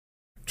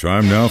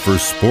Time now for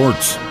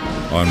sports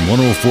on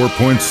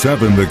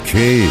 104.7 The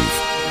Cave.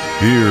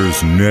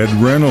 Here's Ned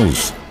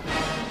Reynolds.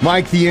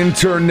 Mike, the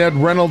intern, Ned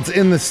Reynolds,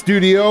 in the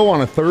studio on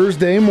a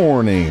Thursday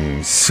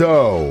morning.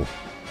 So,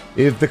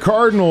 if the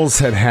Cardinals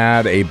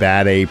had a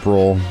bad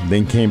April,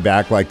 then came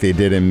back like they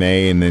did in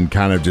May, and then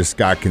kind of just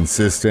got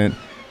consistent,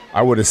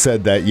 I would have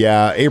said that,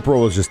 yeah,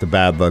 April was just a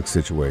bad luck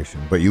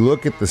situation. But you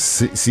look at the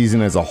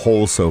season as a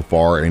whole so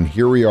far, and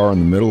here we are in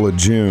the middle of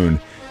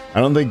June. I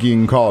don't think you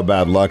can call it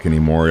bad luck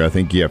anymore. I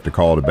think you have to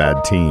call it a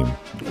bad team.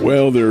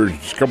 Well,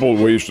 there's a couple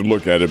of ways to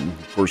look at it.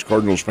 Of course,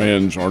 Cardinals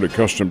fans aren't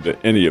accustomed to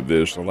any of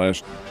this. The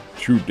last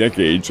 2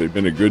 decades, they've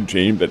been a good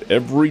team, but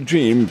every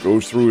team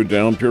goes through a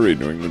down period.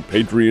 New England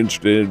Patriots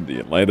did.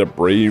 The Atlanta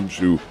Braves,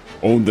 who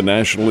owned the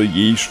National League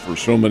East for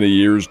so many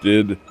years,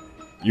 did.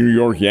 New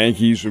York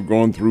Yankees have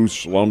gone through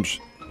slumps,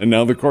 and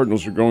now the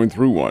Cardinals are going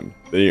through one.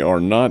 They are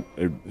not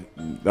a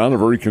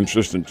very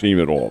consistent team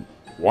at all.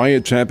 Why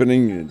it's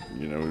happening,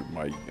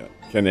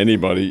 can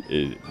anybody?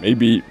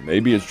 Maybe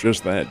it's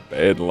just that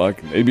bad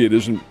luck. Maybe it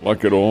isn't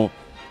luck at all.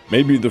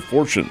 Maybe the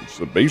fortunes,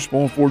 the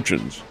baseball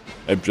fortunes,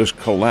 have just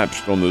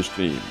collapsed on this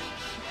team.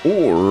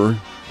 Or,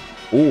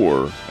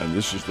 and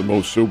this is the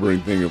most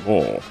sobering thing of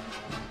all,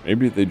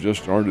 maybe they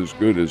just aren't as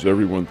good as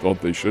everyone thought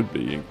they should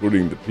be,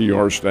 including the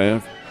PR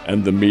staff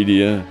and the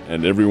media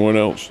and everyone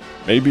else.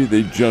 Maybe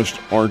they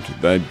just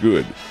aren't that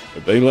good.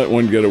 If they let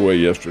one get away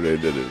yesterday,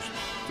 that is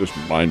just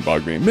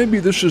mind-boggling. Maybe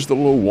this is the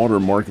low water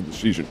mark of the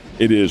season.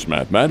 It is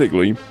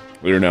mathematically.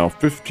 They're now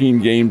 15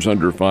 games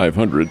under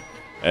 500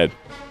 at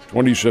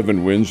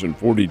 27 wins and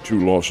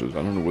 42 losses.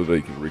 I don't know whether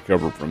they can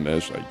recover from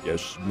this. I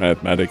guess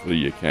mathematically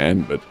you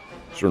can, but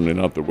certainly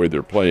not the way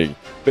they're playing.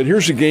 But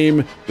here's a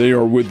game they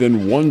are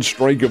within 1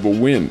 strike of a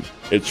win.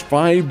 It's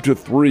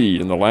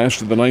 5-3 in the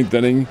last of the 9th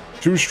inning.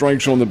 2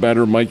 strikes on the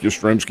batter, Mike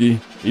Yastrzemski.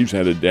 He's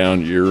had a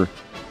down year.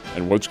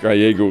 And what's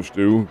Gallegos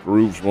do?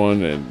 Grooves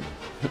one, and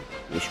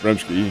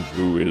Yastrzemski,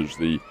 who is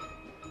the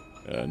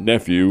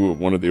nephew of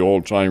one of the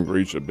all-time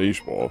greats of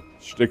baseball,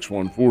 sticks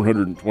one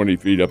 420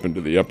 feet up into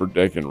the upper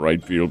deck in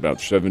right field, about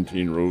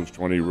 17 rows,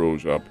 20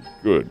 rows up.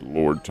 Good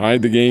Lord.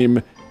 Tied the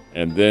game,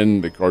 and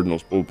then the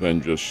Cardinals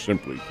bullpen just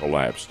simply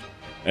collapsed.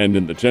 And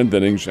in the 10th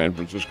inning, San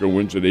Francisco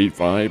wins at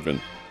 8-5, and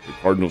the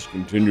Cardinals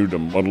continue to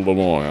muddle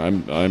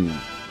along.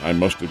 I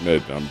must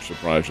admit, I'm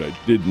surprised. I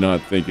did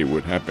not think it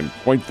would happen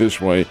quite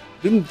this way.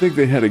 Didn't think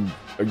they had a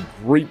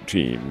great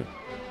team,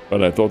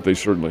 but I thought they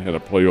certainly had a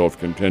playoff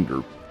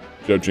contender,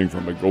 judging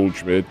from a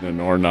Goldschmidt and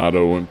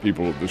Arenado and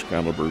people of this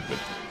caliber. But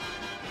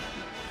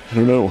I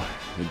don't know.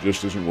 It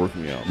just isn't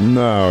working out.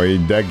 No,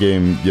 that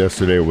game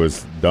yesterday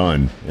was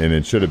done, and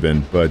it should have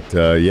been. But,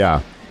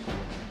 yeah,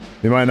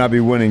 they might not be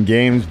winning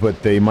games,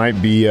 but they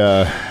might be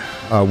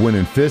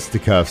winning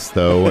fisticuffs,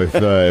 though,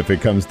 if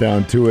it comes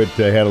down to it.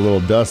 They had a little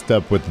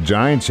dust-up with the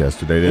Giants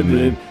yesterday,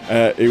 didn't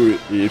they?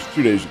 It's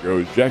 2 days ago.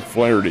 It was Jack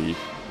Flaherty,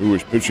 who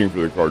was pitching for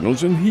the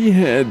Cardinals, and he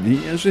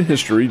has a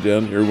history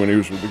down here when he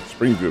was with the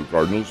Springfield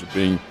Cardinals of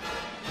being,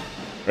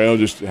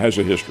 just has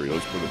a history,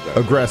 let's put it that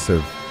way.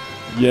 Aggressive.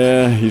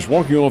 Yeah, he's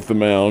walking off the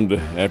mound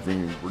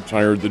having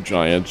retired the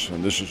Giants,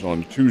 and this is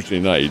on Tuesday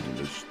night, and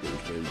it's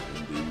Thursday,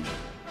 and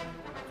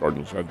the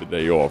Cardinals have the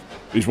day off.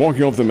 He's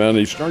walking off the mound, and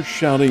he starts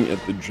shouting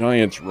at the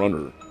Giants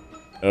runner,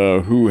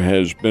 who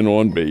has been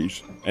on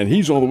base, and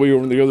he's all the way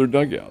over in the other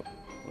dugout.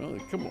 Well,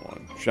 come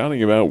on,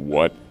 shouting about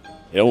what?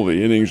 Hell,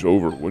 the inning's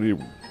over.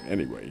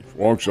 Anyway, he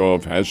walks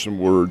off, has some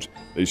words.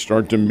 They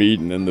start to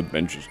meet, and then the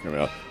benches come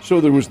out. So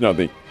there was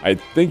nothing. I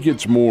think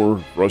it's more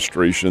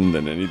frustration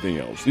than anything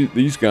else.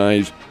 These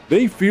guys,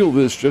 they feel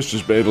this just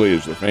as badly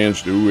as the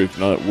fans do, if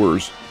not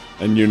worse.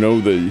 And you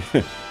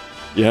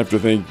have to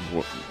think,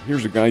 well,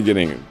 here's a guy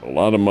getting a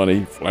lot of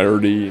money,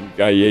 Flaherty and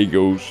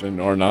Gallegos and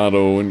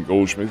Arenado and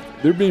Goldschmidt.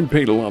 They're being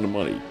paid a lot of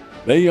money.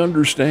 They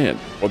understand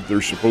what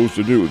they're supposed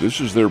to do.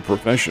 This is their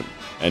profession,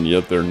 and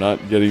yet they're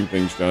not getting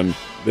things done.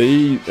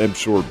 They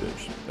absorb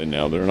this, and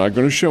now they're not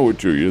going to show it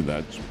to you.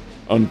 That's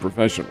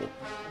unprofessional.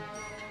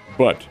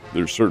 But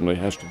there certainly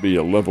has to be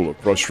a level of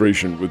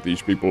frustration with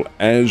these people,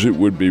 as it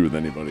would be with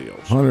anybody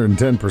else.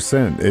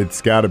 110%.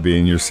 It's got to be,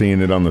 and you're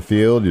seeing it on the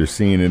field, you're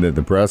seeing it at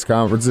the press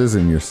conferences,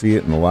 and you see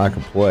it in the lack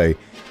of play.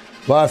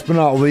 Last but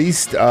not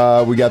least,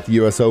 we got the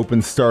U.S.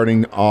 Open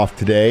starting off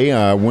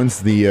today.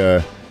 What's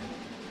the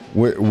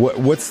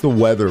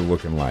weather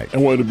looking like?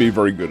 And well, it'll be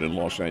very good in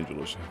Los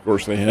Angeles. Of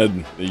course, they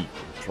had the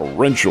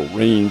torrential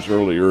rains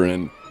earlier,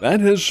 and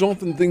that has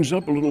softened things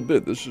up a little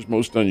bit. This is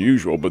most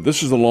unusual, but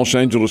this is the Los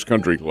Angeles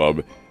Country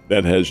Club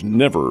that has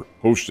never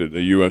hosted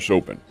a U.S.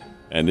 Open,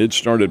 and it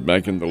started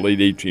back in the late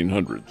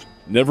 1800s.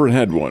 Never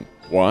had one.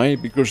 Why?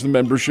 Because the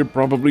membership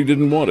probably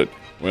didn't want it.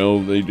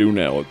 Well, they do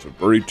now. It's a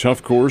very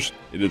tough course.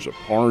 It is a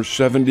par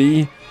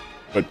 70,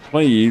 but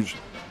plays,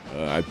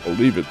 I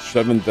believe it's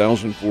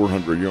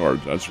 7,400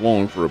 yards. That's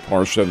long for a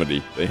par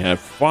 70. They have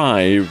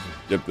 5,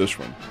 get this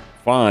one,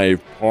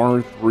 5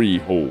 par 3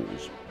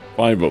 holes,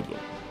 5 of them.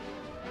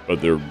 But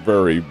they're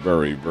very,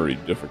 very, very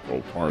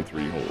difficult par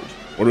 3 holes.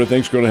 What do I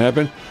think's going to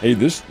happen? Hey,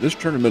 this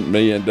tournament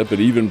may end up at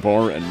even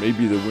par, and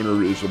maybe the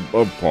winner is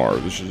above par.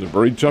 This is a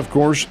very tough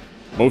course.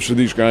 Most of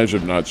these guys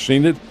have not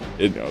seen it.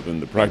 Other than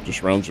the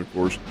practice rounds, of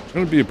course, it's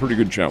going to be a pretty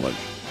good challenge.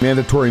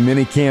 Mandatory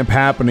minicamp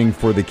happening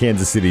for the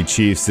Kansas City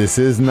Chiefs. This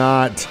is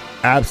not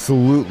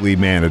absolutely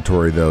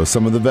mandatory, though.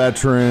 Some of the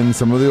veterans,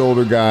 some of the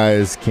older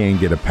guys can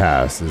get a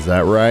pass. Is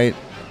that right?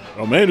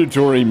 Well,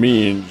 mandatory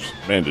means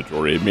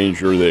mandatory. It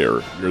means you're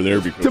there. You're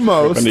there because the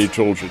company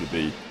told you to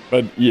be.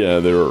 But, yeah,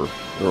 there are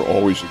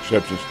always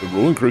exceptions to the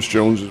rule, and Chris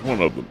Jones is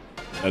one of them.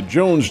 Now,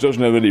 Jones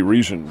doesn't have any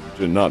reason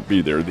to not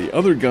be there. The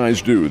other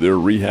guys do. They're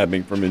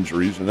rehabbing from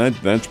injuries, and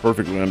that's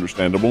perfectly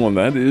understandable, and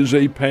that is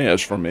a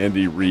pass from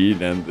Andy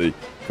Reid and the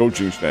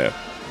coaching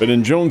staff. But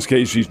in Jones'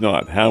 case, he's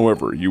not.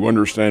 However, you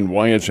understand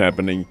why it's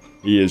happening.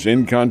 He is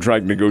in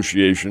contract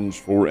negotiations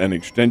for an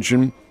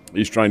extension.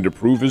 He's trying to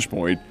prove his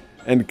point.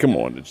 And come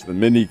on, it's the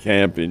mini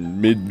camp in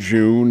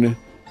mid-June,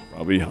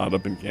 probably hot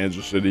up in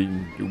Kansas City.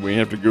 Do we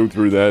have to go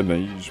through that?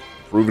 And he's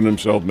proven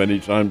himself many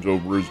times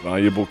over as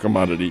valuable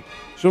commodity.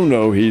 So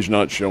no, he's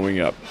not showing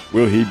up.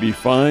 Will he be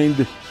fined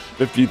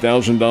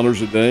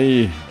 $50,000 a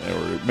day?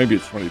 Or maybe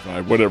it's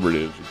 $25,000, whatever it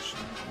is. It's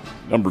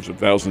numbers of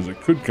thousands.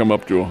 It could come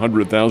up to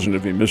 $100,000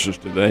 if he misses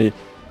today.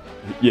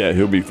 Yeah,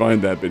 he'll be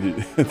fined that, but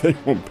they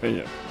won't pay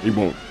him.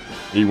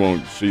 He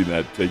won't see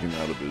that taken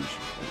out of his,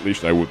 at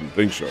least I wouldn't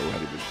think so,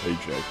 out of his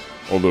paycheck,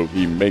 although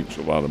he makes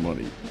a lot of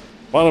money.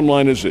 Bottom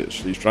line is this.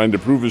 He's trying to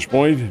prove his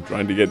point,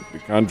 trying to get the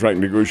contract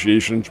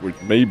negotiations, which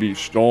may be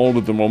stalled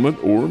at the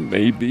moment or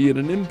may be at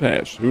an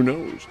impasse. Who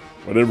knows?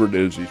 Whatever it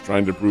is, he's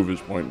trying to prove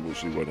his point, and we'll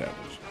see what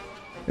happens.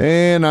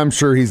 And I'm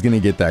sure he's going to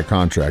get that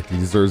contract. He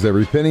deserves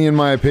every penny, in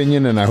my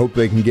opinion, and I hope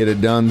they can get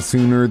it done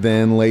sooner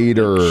than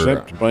later.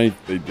 Except,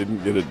 Mike, they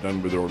didn't get it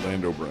done with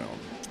Orlando Brown.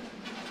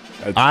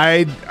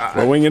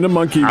 Throwing in a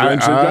monkey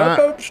wrench.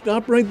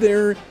 Stop right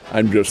there.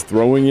 I'm just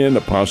throwing in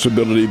a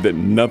possibility that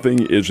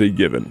nothing is a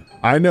given.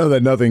 I know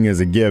that nothing is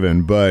a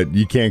given, but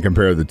you can't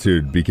compare the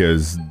two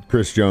because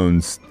Chris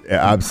Jones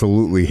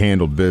absolutely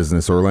handled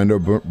business. Orlando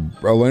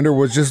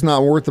was just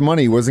not worth the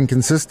money. He wasn't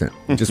consistent.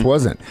 He just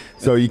wasn't.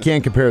 So you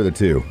can't compare the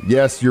two.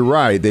 Yes, you're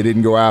right. They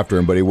didn't go after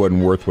him, but he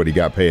wasn't worth what he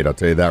got paid. I'll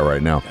tell you that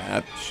right now.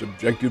 That's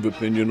subjective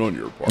opinion on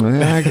your part.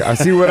 I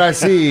see what I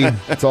see.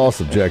 It's all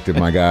subjective,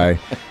 my guy.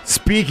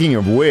 Speaking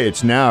of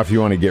which, now if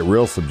you want to get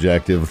real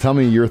subjective, tell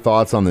me your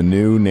thoughts on the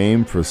new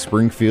name for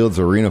Springfield's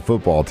arena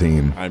football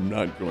team. I'm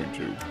not going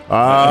to.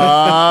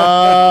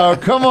 Oh,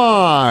 come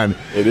on.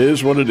 It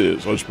is what it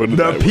is. Let's put it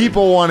that way. The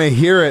people want to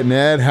hear it,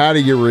 Ned. How do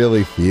you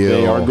really feel?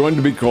 They are going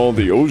to be called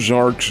the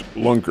Ozarks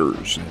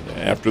Lunkers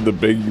after the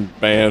big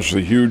bass,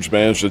 the huge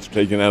bass that's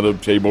taken out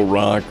of Table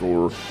Rock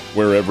or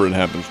wherever it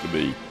happens to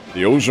be.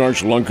 The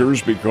Ozarks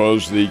Lunkers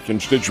because the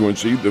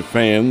constituency, the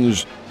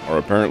fans, are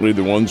apparently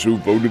the ones who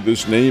voted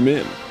this name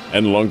in.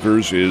 And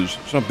Lunkers is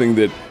something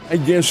that I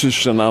guess is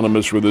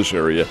synonymous with this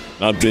area.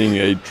 Not being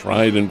a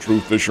tried and true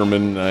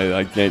fisherman,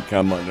 I can't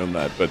comment on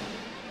that, but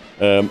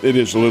it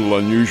is a little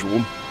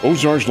unusual.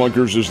 Ozarks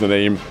Lunkers is the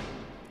name.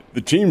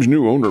 The team's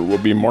new owner will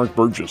be Mark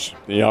Burgess.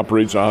 He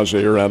operates Oz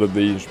Air out of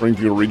the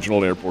Springfield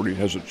Regional Airport. He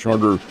has a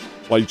charter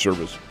flight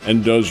service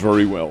and does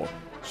very well.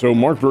 So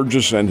Mark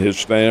Burgess and his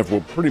staff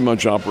will pretty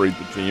much operate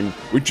the team,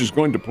 which is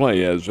going to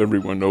play, as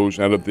everyone knows,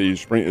 out of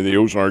the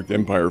Ozark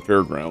Empire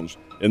Fairgrounds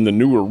in the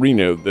new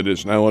arena that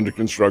is now under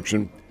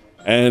construction.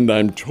 And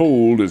I'm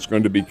told it's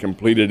going to be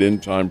completed in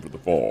time for the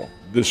fall,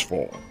 this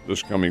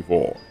coming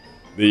fall.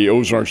 The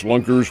Ozarks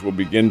Lunkers will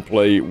begin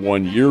play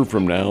 1 year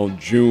from now,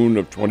 June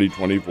of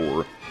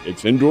 2024.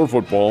 It's indoor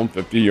football,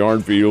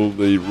 50-yard field.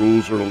 The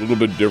rules are a little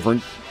bit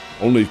different.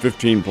 Only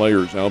 15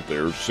 players out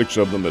there, 6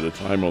 of them at a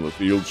time on the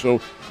field. So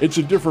it's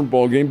a different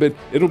ball game, but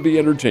it'll be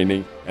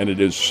entertaining. And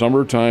it is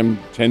summertime,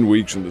 10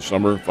 weeks in the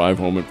summer, 5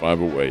 home and 5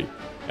 away.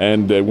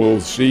 And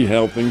we'll see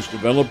how things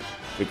develop.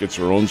 Tickets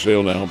are on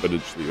sale now, but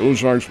it's the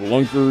Ozarks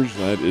Lunkers.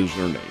 That is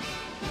their name.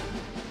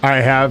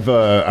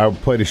 I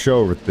played a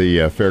show with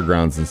the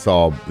fairgrounds and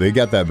saw they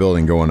got that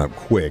building going up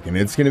quick, and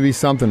it's going to be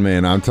something,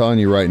 man. I'm telling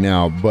you right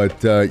now.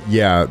 But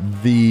yeah,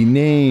 the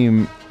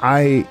name,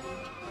 I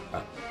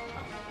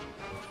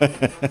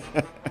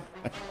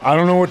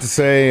don't know what to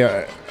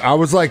say. I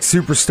was like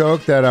super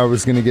stoked that I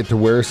was going to get to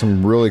wear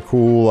some really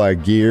cool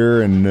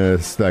gear and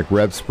like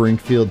rep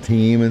Springfield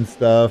team and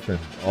stuff and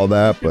all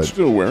that. But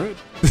still wear it.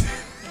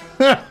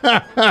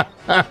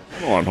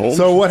 Come on, Holmes.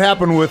 So what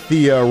happened with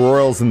the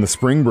Royals and the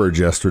Springbirds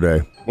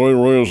yesterday? Boy, the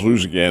Royals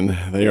lose again.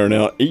 They are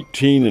now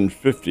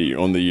 18-50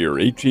 on the year.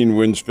 18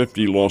 wins,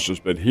 50 losses.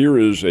 But here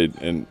is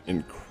an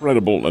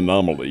incredible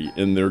anomaly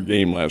in their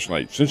game last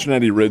night.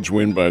 Cincinnati Reds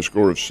win by a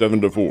score of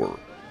 7-4.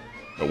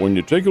 But when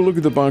you take a look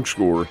at the box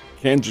score,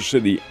 Kansas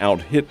City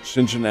out-hit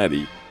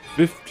Cincinnati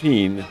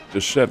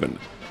 15-7.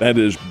 That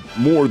is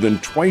more than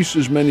twice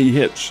as many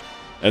hits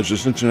as the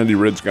Cincinnati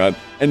Reds got,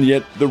 and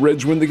yet the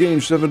Reds win the game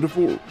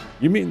 7-4.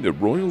 You mean the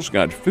Royals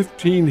got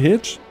 15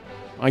 hits?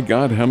 My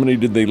God, how many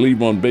did they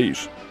leave on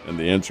base? And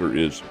the answer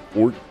is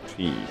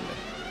 14.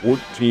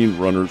 14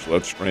 runners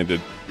left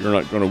stranded. You're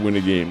not going to win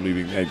a game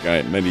leaving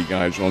many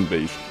guys on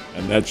base,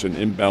 and that's an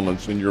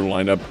imbalance in your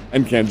lineup,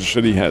 and Kansas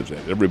City has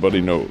that.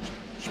 Everybody knows.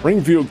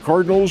 Springfield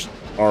Cardinals,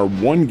 are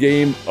one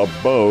game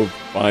above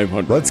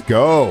 500. Let's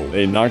go.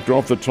 They knocked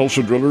off the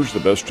Tulsa Drillers, the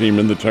best team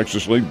in the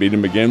Texas League, beat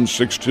them again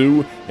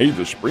 6-2. Hey,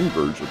 the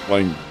Springbirds are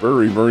playing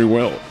very, very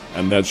well,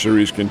 and that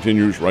series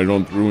continues right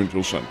on through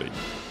until Sunday.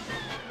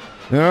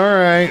 All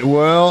right,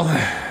 well,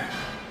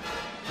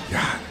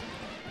 God.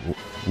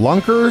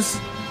 Lunkers?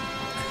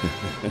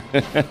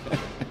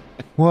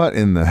 What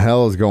in the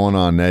hell is going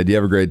on, Ned? You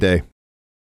have a great day.